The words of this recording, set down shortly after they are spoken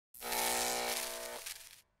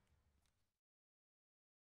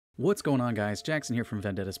What's going on, guys? Jackson here from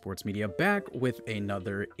Vendetta Sports Media, back with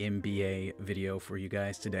another NBA video for you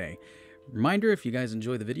guys today. Reminder, if you guys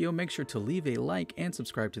enjoy the video, make sure to leave a like and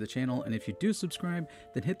subscribe to the channel, and if you do subscribe,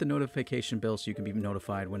 then hit the notification bell so you can be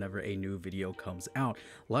notified whenever a new video comes out.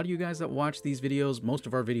 A lot of you guys that watch these videos, most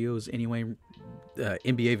of our videos anyway,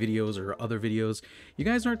 NBA videos or other videos, you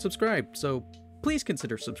guys aren't subscribed, so please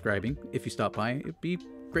consider subscribing. If you stop by, it'd be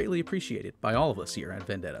greatly appreciated by all of us here at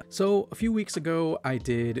Vendetta. So a few weeks ago, I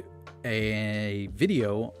did a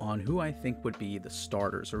video on who I think would be the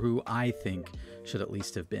starters, or who I think should at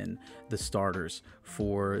least have been the starters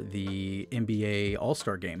for the NBA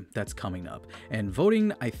All-Star game that's coming up. And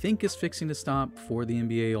voting, I think, is fixing to stop for the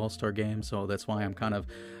NBA All-Star game, so that's why I'm kind of,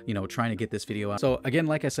 trying to get this video out. So again,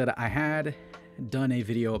 like I said, I had done a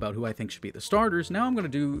video about who I think should be the starters. Now I'm going to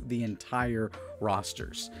do the entire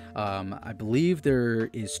rosters. I believe there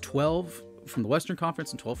is 12 from the Western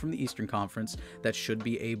Conference and 12 from the Eastern Conference that should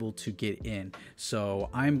be able to get in. So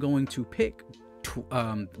I'm going to pick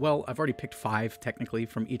well, I've already picked 5 technically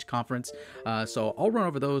from each conference, so I'll run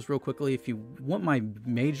over those real quickly. If you want my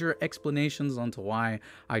major explanations onto why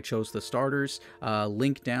I chose the starters,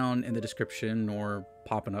 link down in the description or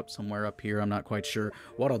popping up somewhere up here. I'm not quite sure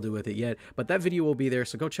what I'll do with it yet, but that video will be there,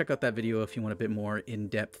 so go check out that video if you want a bit more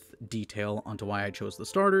in-depth detail onto why I chose the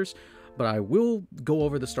starters. But I will go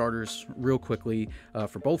over the starters real quickly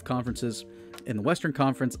for both conferences. In the Western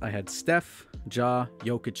Conference, I had Steph, Ja,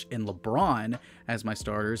 Jokic, and LeBron as my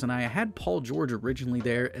starters, and I had Paul George originally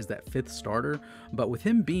there as that 5th starter, but with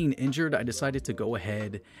him being injured, I decided to go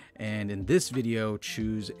ahead and in this video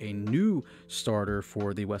choose a new starter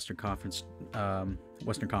for the Western Conference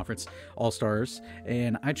All-Stars,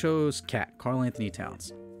 and I chose Karl Anthony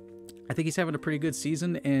Towns. I think he's having a pretty good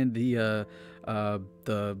season, and the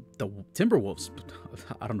Timberwolves,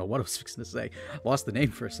 I don't know what I was fixing to say, lost the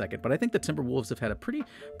name for a second, but I think the Timberwolves have had a pretty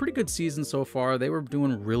good season so far. They were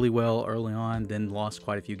doing really well early on, then lost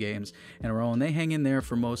quite a few games in a row, and they hang in there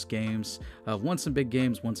for most games. Won some big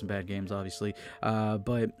games, won some bad games, obviously,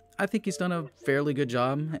 but I think he's done a fairly good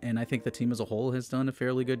job, and I think the team as a whole has done a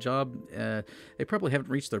fairly good job. They probably haven't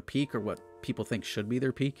reached their peak, or what people think should be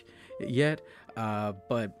their peak yet,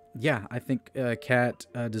 but yeah, I think Cat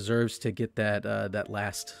deserves to get that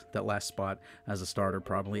last spot as a starter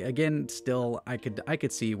probably. Again, still I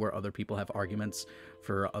could see where other people have arguments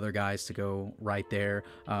for other guys to go right there,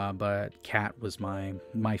 but Cat was my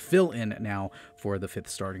fill-in now for the 5th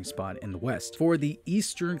starting spot in the West. For the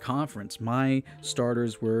Eastern Conference, my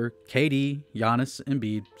starters were KD, Giannis,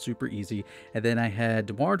 Embiid, super easy, and then I had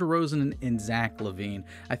DeMar DeRozan and Zach LaVine.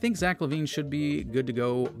 I think Zach LaVine should be good to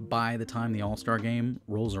go by the time the All-Star game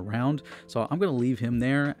rolls around, so I'm going to leave him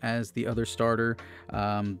there as the other starter,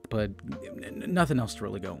 but nothing else to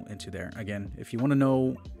really go into there. Again, if you want to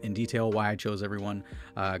know in detail why I chose everyone,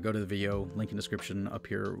 go to the video, link in description up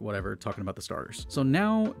here, whatever, talking about the starters. So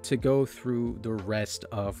now to go through the rest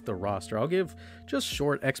of the roster, I'll give just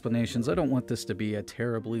short explanations. I don't want this to be a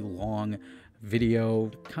terribly long video,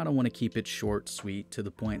 kind of want to keep it short, sweet, to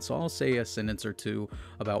the point, so I'll say a sentence or two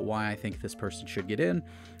about why I think this person should get in.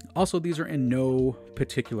 Also, these are in no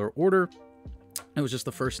particular order. It was just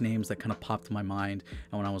the first names that kind of popped to my mind,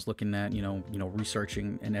 and when I was looking at,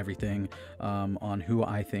 researching and everything on who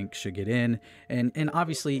I think should get in, and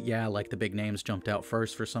obviously, yeah, like the big names jumped out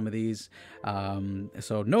first for some of these.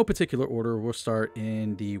 So no particular order. We'll start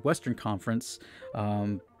in the Western Conference.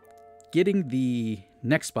 Getting the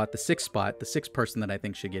next spot, the 6th spot, the 6th person that I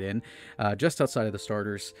think should get in, just outside of the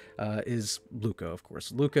starters, is Luka, of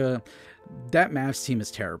course. Luka, that Mavs team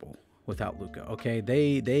is terrible without Luka, okay?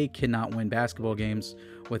 They cannot win basketball games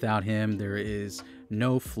without him. There is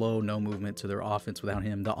no flow, no movement to their offense without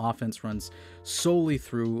him. The offense runs solely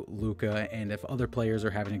through Luka, and if other players are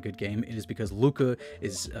having a good game, it is because Luka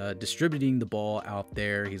is distributing the ball out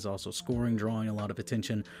there. He's also scoring, drawing a lot of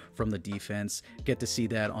attention from the defense. Get to see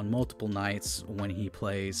that on multiple nights when he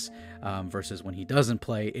plays versus when he doesn't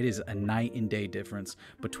play. It is a night and day difference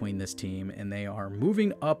between this team, and they are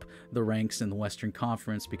moving up the ranks in the Western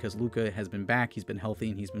Conference because Luka has been back, he's been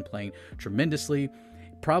healthy, and he's been playing tremendously.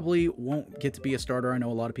 Probably won't get to be a starter. I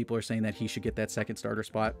know a lot of people are saying that he should get that 2nd starter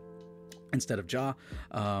spot instead of Ja,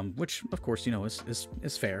 which of course,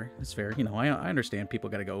 is fair. It's fair. I understand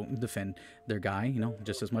people got to go defend their guy,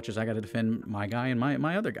 just as much as I got to defend my guy and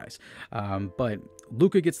my other guys. But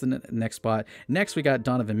Luka gets the next spot. Next, we got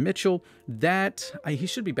Donovan Mitchell. He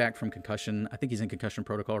should be back from concussion. I think he's in concussion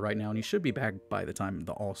protocol right now, and he should be back by the time of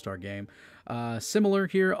the All-Star game. Similar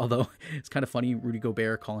here, although it's kind of funny, Rudy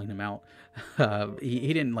Gobert calling him out.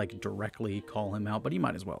 He didn't directly call him out, but he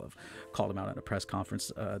might as well have called him out at a press conference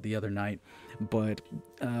the other night. But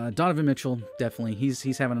Donovan Mitchell, definitely,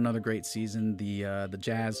 he's having another great season. The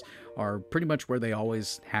Jazz are pretty much where they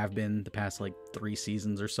always have been the past like 3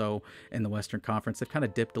 seasons or so in the Western Conference. They've kind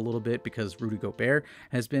of dipped a little bit because Rudy Gobert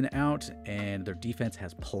has been out, and their defense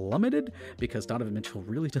has plummeted because Donovan Mitchell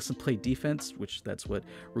really doesn't play defense, which that's what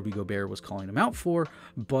Rudy Gobert was calling him out for.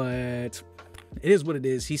 But it is what it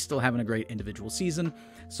is. He's still having a great individual season,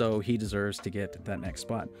 so he deserves to get that next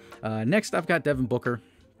spot. Next, I've got Devin Booker.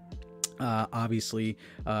 Obviously,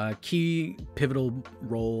 key pivotal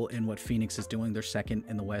role in what Phoenix is doing. They're second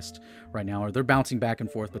in the West right now, or they're bouncing back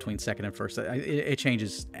and forth between second and first. It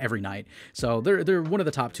changes every night. So they're one of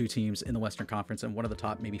the top 2 teams in the Western Conference and one of the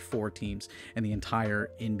top maybe 4 teams in the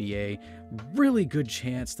entire NBA. Really good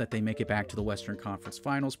chance that they make it back to the Western Conference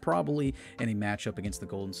Finals, probably in a matchup against the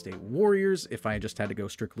Golden State Warriors. If I just had to go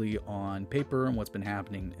strictly on paper and what's been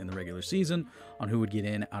happening in the regular season on who would get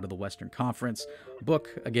in out of the Western Conference. Book,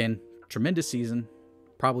 again, tremendous season,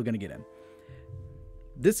 probably going to get in.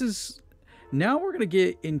 Now we're going to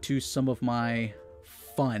get into some of my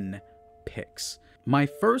fun picks. My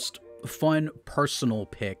first fun personal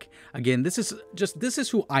pick, again, this is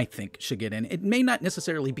who I think should get in. It may not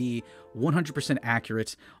necessarily be 100%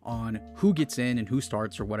 accurate on who gets in and who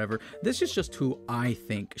starts or whatever. This is just who I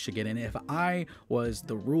think should get in. If I was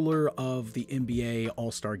the ruler of the NBA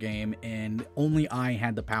All-Star game and only I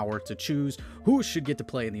had the power to choose who should get to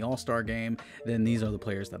play in the All-Star game, then these are the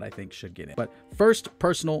players that I think should get in. But first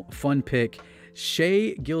personal fun pick,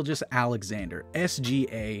 Shai Gilgeous-Alexander,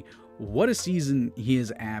 SGA. What a season he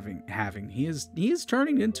is having. He is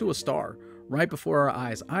turning into a star right before our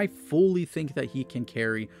eyes. I fully think that he can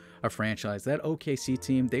carry a franchise. That OKC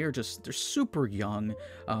team, they're super young.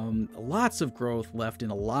 Lots of growth left in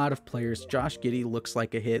a lot of players. Josh Giddey looks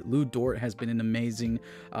like a hit. Lou Dort has been an amazing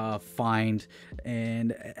find.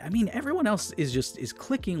 And I mean, everyone else is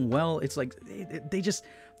clicking well. It's like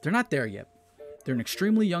they're not there yet. They're an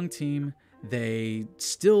extremely young team. They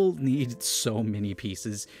still need so many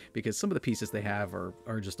pieces because some of the pieces they have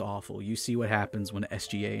are just awful. You see what happens when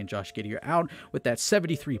SGA and Josh Giddey are out with that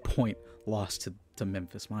 73-point loss to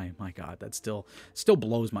Memphis. My God, that still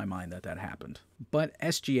blows my mind that happened. But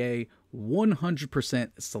SGA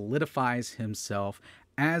 100% solidifies himself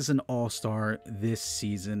as an all-star this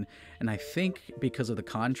season, and I think because of the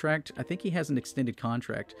contract, I think he has an extended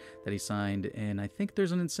contract that he signed, and I think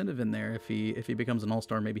there's an incentive in there. If he becomes an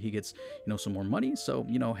all-star, maybe he gets some more money. So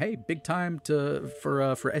hey, big time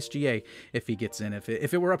for SGA if he gets in. If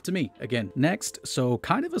it were up to me, again. Next, so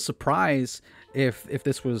kind of a surprise if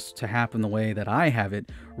this was to happen the way that I have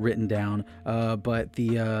it written down, but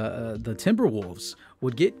the Timberwolves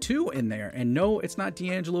would get 2 in there. And no, it's not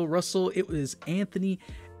D'Angelo Russell. It was Anthony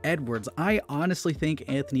Edwards. I honestly think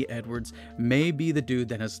Anthony Edwards may be the dude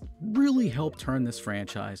that has really helped turn this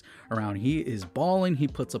franchise around. He is balling. He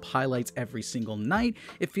puts up highlights every single night,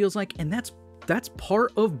 it feels like. And that's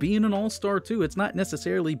part of being an all-star too. It's not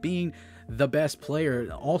necessarily being the best player.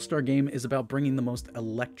 The all-star game is about bringing the most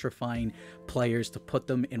electrifying players, to put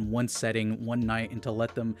them in one setting one night and to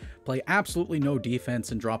let them play absolutely no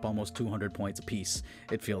defense and drop almost 200 points apiece,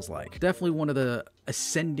 it feels like. Definitely one of the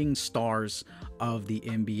ascending stars of the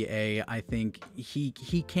NBA. I think he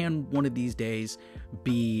can one of these days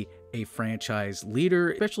be a franchise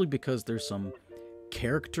leader, especially because there's some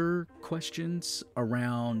character questions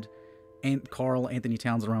around Karl Anthony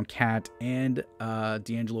Towns, around Cat, and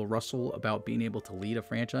D'Angelo Russell about being able to lead a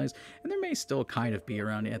franchise. And there may still kind of be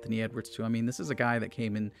around Anthony Edwards too. I mean, this is a guy that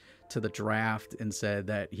came in to the draft and said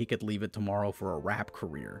that he could leave it tomorrow for a rap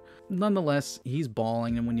career. Nonetheless, he's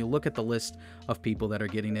balling. And when you look at the list of people that are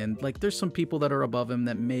getting in, like, there's some people that are above him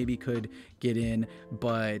that maybe could get in,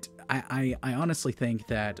 but I honestly think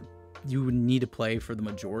that you would need to play for the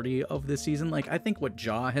majority of this season. Like, I think what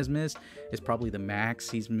Ja has missed is probably the max.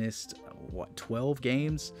 He's missed 12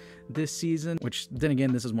 games this season, which then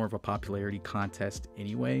again, this is more of a popularity contest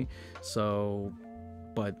anyway. So,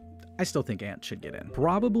 but I still think Ant should get in.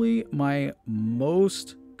 Probably my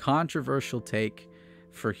most controversial take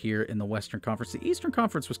for here in the Western Conference. The Eastern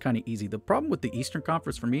Conference was kind of easy. The problem with the Eastern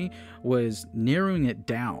Conference for me was narrowing it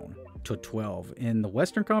down to 12. In the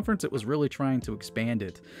Western Conference, it was really trying to expand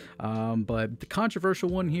it. But the controversial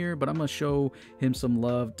one here, but I'm going to show him some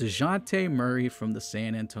love, DeJounte Murray from the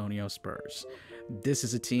San Antonio Spurs. This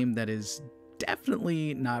is a team that is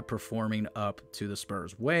definitely not performing up to the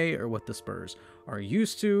Spurs way or what the Spurs are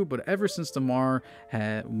used to, but ever since DeMar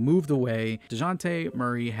had moved away, DeJounte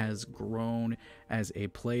Murray has grown as a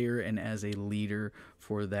player and as a leader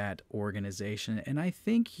for that organization, and I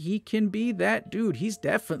think he can be that dude. He's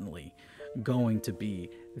definitely going to be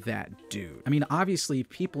that dude. I mean, obviously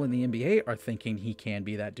people in the NBA are thinking he can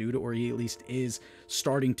be that dude, or he at least is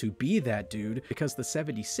starting to be that dude, because the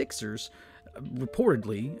 76ers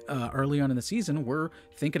reportedly early on in the season were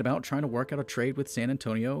thinking about trying to work out a trade with San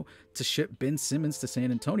Antonio to ship Ben Simmons to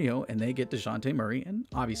San Antonio, and they get DeJounte Murray and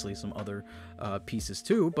obviously some other pieces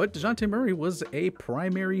too. But DeJounte Murray was a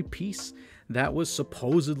primary piece that was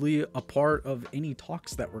supposedly a part of any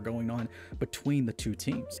talks that were going on between the two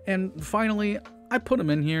teams. And finally, I put him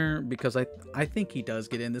in here because I think he does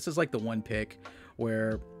get in. This is like the one pick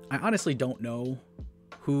where I honestly don't know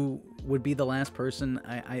who would be the last person.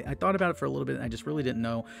 I thought about it for a little bit and I just really didn't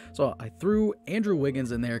know. So I threw Andrew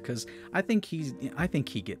Wiggins in there because I think he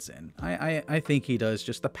gets in. I think he does.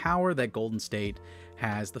 Just the power that Golden State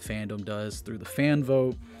has, the fandom does, through the fan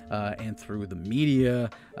vote and through the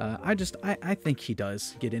media. I think he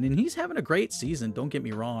does get in, and he's having a great season. Don't get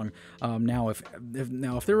me wrong. Now if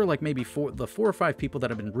there were like maybe four or five people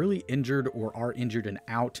that have been really injured or are injured and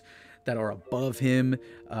out, that are above him,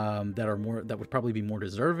 that would probably be more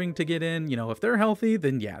deserving to get in. You know, if they're healthy,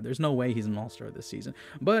 then yeah, there's no way he's an all-star this season.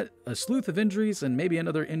 But a sleuth of injuries and maybe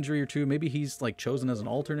another injury or two, maybe he's like chosen as an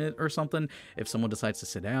alternate or something if someone decides to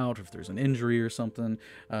sit out, if there's an injury or something.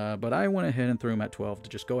 But I went ahead and threw him at 12 to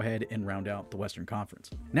just go ahead and round out the Western Conference.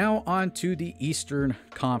 Now on to the Eastern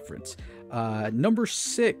Conference. Number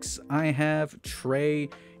 6, I have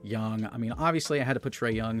Trae Young. I mean, obviously I had to put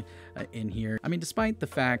Trae Young in here. I mean, despite the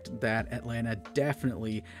fact that Atlanta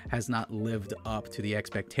definitely has not lived up to the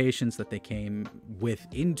expectations that they came with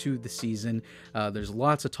into the season, there's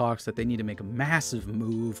lots of talks that they need to make a massive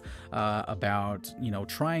move about, you know,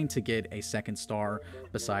 trying to get a second star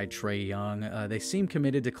beside Trae Young. They seem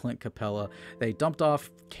committed to Clint Capella. They dumped off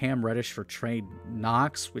Cam Reddish for Trey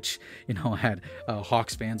Knox, which, you know, had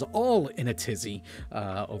Hawks fans all in a tizzy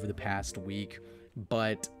over the past week.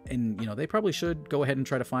 But, and you know, they probably should go ahead and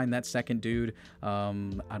try to find that second dude.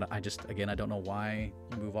 I just, again, I don't know why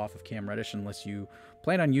you move off of Cam Reddish unless you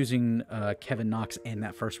plan on using Kevin Knox and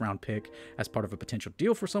that first round pick as part of a potential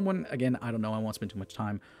deal for someone. Again, I don't know. I won't spend too much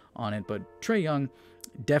time on it, but Trae Young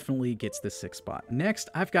definitely gets this 6th spot. Next,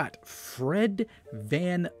 I've got Fred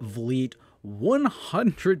VanVleet.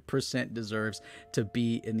 100% deserves to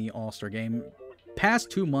be in the All-Star game. Past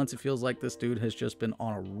 2 months, it feels like this dude has just been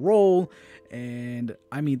on a roll, and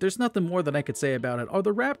I mean, there's nothing more that I could say about it. Are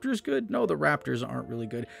the Raptors good? No, the Raptors aren't really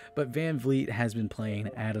good, but VanVleet has been playing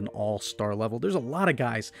at an all-star level. There's a lot of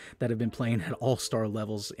guys that have been playing at all-star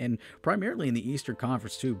levels, and primarily in the Eastern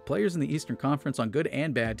Conference too. Players in the Eastern Conference on good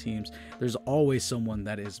and bad teams, there's always someone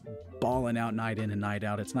that is balling out night in and night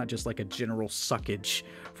out. It's not just like a general suckage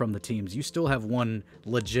from the teams. You still have one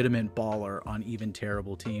legitimate baller on even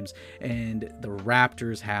terrible teams, and the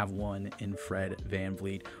Raptors have one in Fred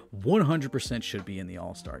VanVleet. 100% should be in the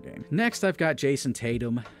All-Star game. Next, I've got Jason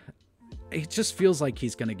Tatum. It just feels like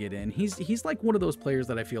he's going to get in. He's like one of those players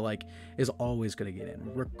that I feel like is always going to get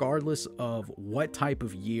in. Regardless of what type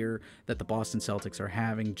of year that the Boston Celtics are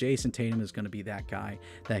having, Jason Tatum is going to be that guy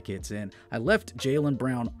that gets in. I left Jaylen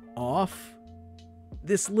Brown off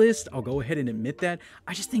this list. I'll go ahead and admit that.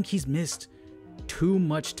 I just think he's missed too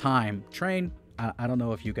much time. Train, I don't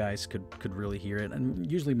know if you guys could really hear it,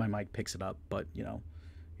 and usually my mic picks it up, but you know,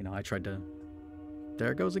 I tried to.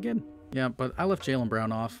 There it goes again. Yeah, but I left Jaylen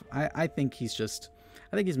Brown off. I think he's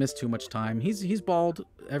missed too much time. He's balled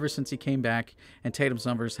ever since he came back, and Tatum's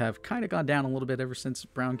numbers have kind of gone down a little bit ever since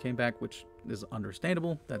Brown came back, which is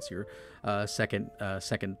understandable. That's your second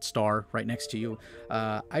star right next to you.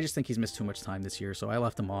 I just think he's missed too much time this year, so I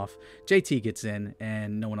left him off. JT gets in,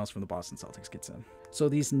 and no one else from the Boston Celtics gets in. So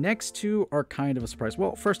these next two are kind of a surprise.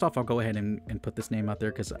 Well, first off, I'll go ahead and put this name out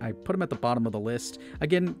there because I put him at the bottom of the list.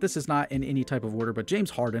 Again, this is not in any type of order, but James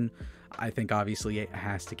Harden, I think obviously it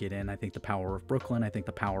has to get in. I think the power of Brooklyn, I think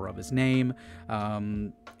the power of his name,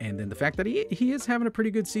 and then the fact that he is having a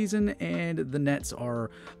pretty good season, and the Nets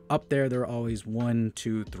are up there. They're always 1,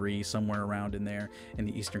 2, 3, somewhere around in there in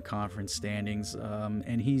the Eastern Conference standings,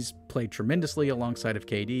 and he's played tremendously alongside of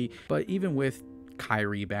KD, but even with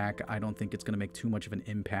Kyrie back, I don't think it's going to make too much of an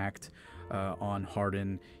impact on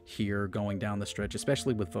Harden here going down the stretch,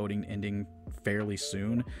 especially with voting ending fairly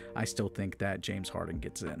soon. I still think that James Harden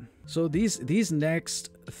gets in. So these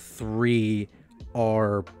next 3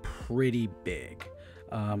 are pretty big.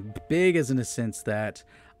 Big as in a sense that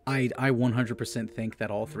I 100% think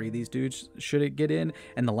that all 3 of these dudes should get in,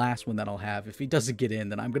 and the last one that I'll have, if he doesn't get in,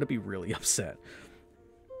 then I'm going to be really upset.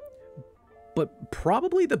 But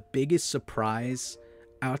probably the biggest surprise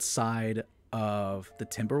outside of the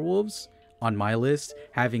Timberwolves on my list,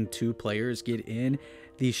 having 2 players get in,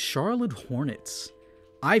 the Charlotte Hornets,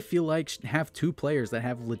 I feel like have 2 players that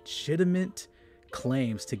have legitimate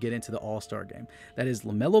claims to get into the All-Star game. That is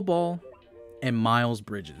LaMelo Ball and Miles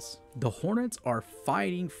Bridges. The Hornets are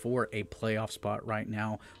fighting for a playoff spot right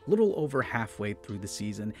now, a little over halfway through the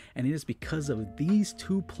season, and it is because of these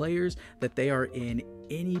two players that they are in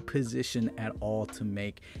any position at all to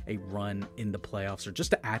make a run in the playoffs, or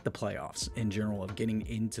just to at the playoffs in general, of getting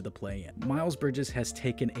into the play-in. Miles Bridges has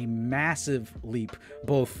taken a massive leap,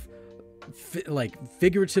 both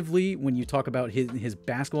figuratively when you talk about his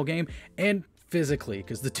basketball game, and physically,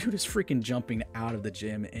 because the dude is freaking jumping out of the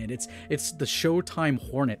gym, and it's the Showtime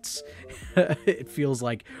Hornets. It feels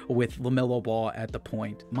like, with LaMelo Ball at the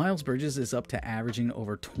point. Miles Bridges is up to averaging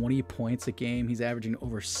over 20 points a game. He's averaging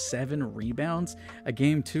over 7 rebounds a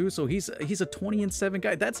game too. So he's a 20-7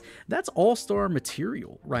 guy. That's all-star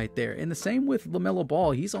material right there. And the same with LaMelo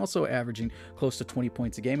Ball. He's also averaging close to 20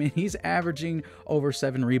 points a game, and he's averaging over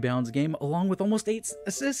 7 rebounds a game, along with almost 8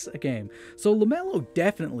 assists a game. So LaMelo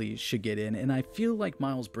definitely should get in, and I feel like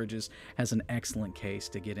Miles Bridges has an excellent case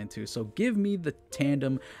to get into. So give me the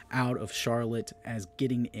tandem out of Charlotte as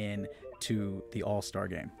getting in to the All-Star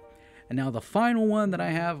game. And now the final one that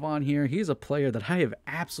I have on here, he's a player that I have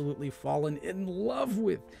absolutely fallen in love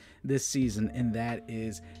with this season, and that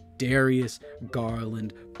is Darius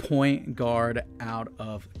Garland, point guard out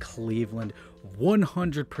of Cleveland.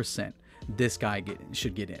 100% this guy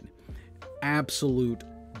should get in. Absolute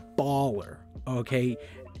baller, okay?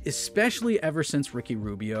 Especially ever since Ricky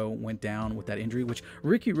Rubio went down with that injury, which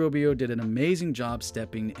Ricky Rubio did an amazing job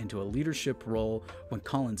stepping into a leadership role when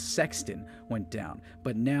Colin Sexton went down.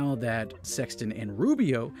 But now that Sexton and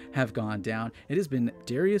Rubio have gone down, it has been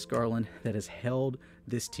Darius Garland that has held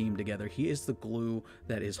this team together. He is the glue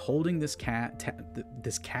that is holding this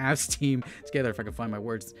Cavs team together, if I can find my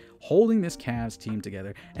words, holding this Cavs team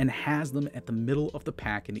together, and has them at the middle of the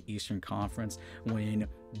pack in the Eastern Conference, when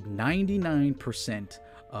 99%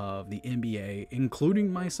 of the NBA,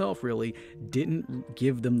 including myself really, didn't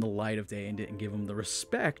give them the light of day and didn't give them the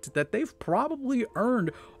respect that they've probably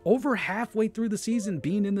earned over halfway through the season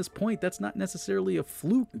being in this point. That's not necessarily a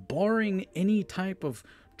fluke. Barring any type of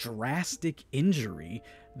drastic injury,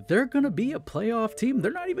 they're going to be a playoff team.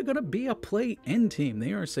 They're not even going to be a play-in team.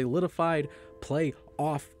 They are a solidified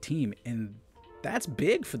playoff team, and that's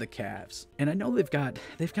big for the Cavs. And I know they've got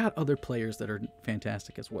other players that are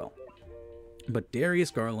fantastic as well. But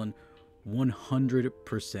Darius Garland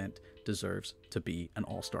 100% deserves to be an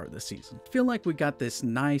all-star this season. I feel like we got this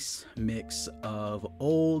nice mix of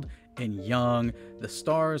old and young, the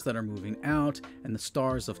stars that are moving out and the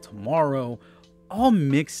stars of tomorrow, all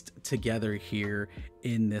mixed together here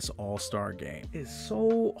in this all-star game. It's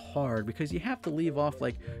so hard because you have to leave off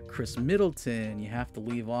like Chris Middleton, you have to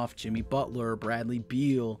leave off Jimmy Butler, Bradley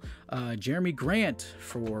Beal, Jeremy Grant,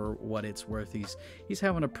 for what it's worth. He's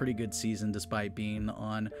having a pretty good season despite being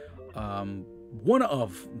on one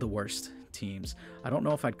of the worst teams. I don't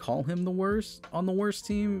know if I'd call him the worst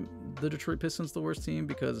team, the Detroit Pistons the worst team,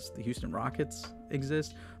 because the Houston Rockets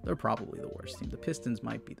exist. They're probably the worst team. The Pistons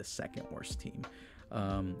might be the second worst team.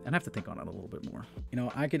 And I have to think on it a little bit more. You know,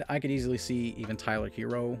 I could easily see even Tyler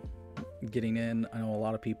Hero getting in. I know a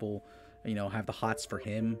lot of people, you know, have the hots for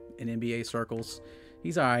him in NBA circles.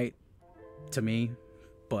 He's all right to me,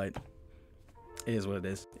 but it is what it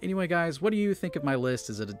is. Anyway, guys, what do you think of my list?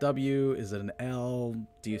 Is it a W? Is it an L?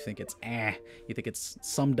 Do you think it's You think it's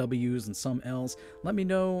some W's and some L's? Let me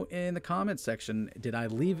know in the comments section. Did I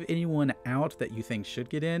leave anyone out that you think should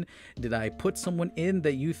get in? Did I put someone in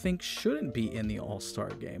that you think shouldn't be in the All-Star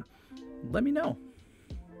game? Let me know.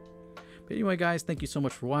 But anyway, guys, thank you so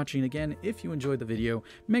much for watching. Again, if you enjoyed the video,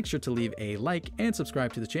 make sure to leave a like and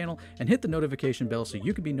subscribe to the channel and hit the notification bell so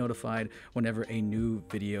you can be notified whenever a new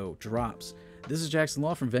video drops. This is Jackson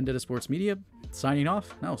Law from Vendetta Sports Media, signing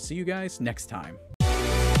off, and I'll see you guys next time.